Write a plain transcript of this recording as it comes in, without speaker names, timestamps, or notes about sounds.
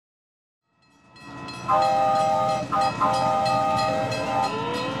I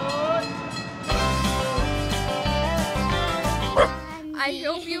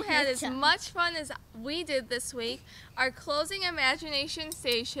hope you had as much fun as we did this week. Our closing imagination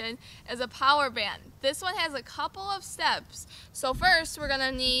station is a power band. This one has a couple of steps. So first we're going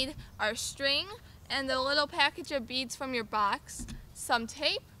to need our string and the little package of beads from your box, some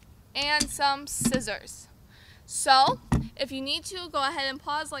tape, and some scissors. So if you need to, go ahead and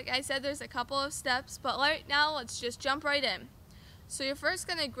pause. Like I said, there's a couple of steps, but right now let's just jump right in. So you're first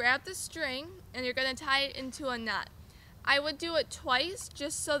going to grab the string and you're going to tie it into a knot. I would do it twice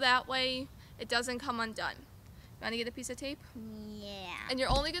just so that way it doesn't come undone. You want to get a piece of tape? Yeah. And you're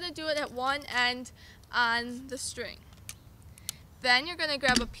only going to do it at one end on the string. Then you're going to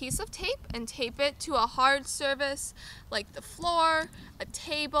grab a piece of tape and tape it to a hard surface like the floor, a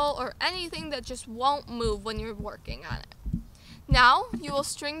table, or anything that just won't move when you're working on it. Now you will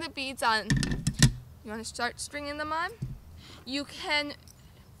string the beads on. You want to start stringing them on? You can,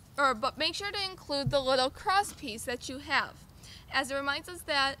 but make sure to include the little cross piece that you have, as it reminds us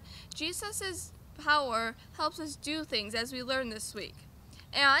that Jesus' power helps us do things, as we learned this week.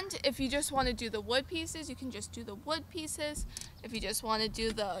 And if you just want to do the wood pieces, you can just do the wood pieces. If you just want to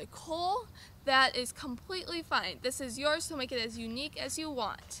do the coal, that is completely fine. This is yours, so make it as unique as you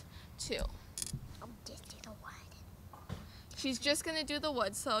want to. I'll just do the wood. She's just going to do the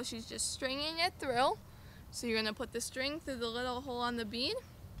wood, so she's just stringing it through. So you're going to put the string through the little hole on the bead.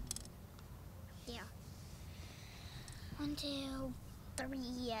 Yeah. 1, 2, 3,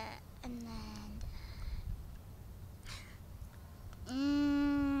 and then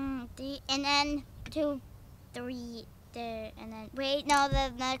 3, and then 2, 3 there, and then wait, no,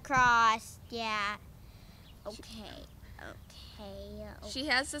 the cross. Yeah. Okay. She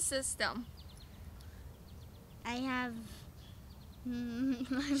has the system. I have.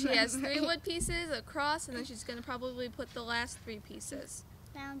 She has 3 wood pieces, a cross, and then she's going to probably put the last 3 pieces.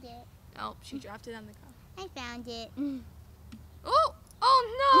 Found it. Oh, she dropped it on the ground. I found it. Oh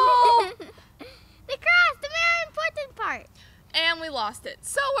no! The cross, the very important part. And we lost it.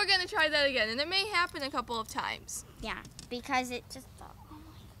 So we're going to try that again, and it may happen a couple of times. Yeah, because it just fell. Oh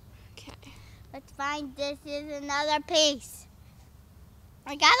my. Okay. Let's find this is another piece.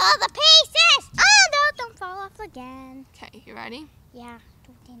 I got all the pieces. Oh no, don't fall off again. Okay, you ready? Yeah.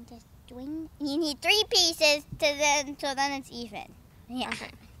 Then just doing. You need 3 pieces so then it's even. Yeah.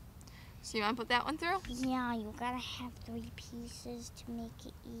 Okay. So you want to put that one through? Yeah, you gotta have 3 pieces to make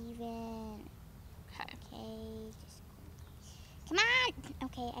it even. Okay. Okay. Come on.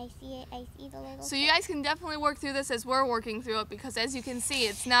 Okay, I see it. I see the little. So you guys can definitely work through this as we're working through it, because as you can see,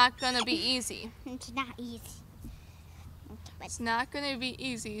 it's not going to be easy. It's not easy. It's not going to be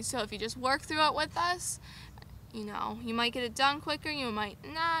easy. So if you just work through it with us, you know, you might get it done quicker, you might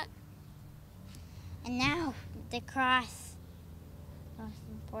not. And now the cross. Most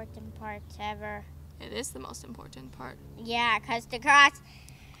important parts ever. It is the most important part. Yeah, because the cross.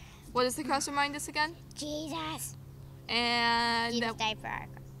 What does the cross remind us again? Jesus. And Jesus died for our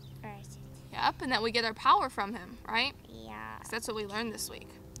sins. Yep, and that we get our power from him, right? Yeah. 'Cause that's what we learned this week.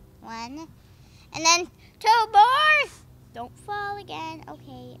 1. And then 2 more. Don't fall again.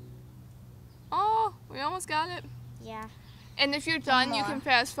 Okay. Oh, we almost got it. Yeah. And if you're done, you more. can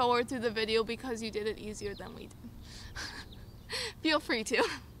fast forward through the video because you did it easier than we did. Feel free to.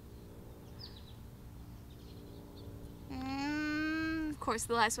 Of course,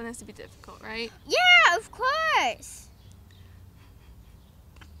 the last one has to be difficult, right? Yeah, of course.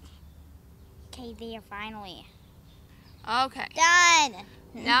 Okay, there, finally. Okay. Done.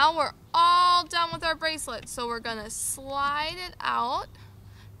 Now we're all done with our bracelet, so we're going to slide it out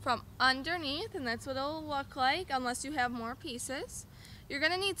from underneath, and that's what it'll look like unless you have more pieces. You're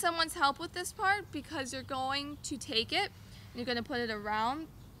going to need someone's help with this part because you're going to take it, and you're going to put it around,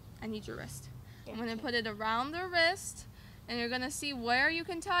 I need your wrist. I'm going to put it around the wrist, and you're going to see where you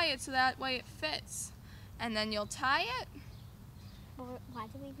can tie it so that way it fits. And then you'll tie it. Why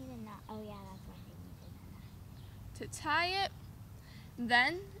do we need a knot? Oh yeah, that's why we need a knot. To tie it.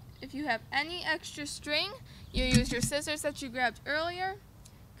 Then, if you have any extra string, you use your scissors that you grabbed earlier,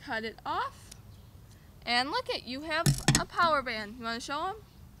 cut it off, and look it, you have a power band. You want to show them?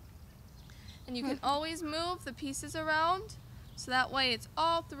 And you can always move the pieces around, so that way it's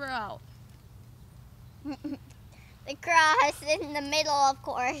all throughout. The cross in the middle, of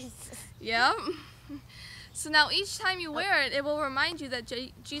course. Yep. So now each time you wear it, it will remind you that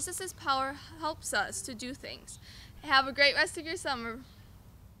Jesus' power helps us to do things. Have a great rest of your summer.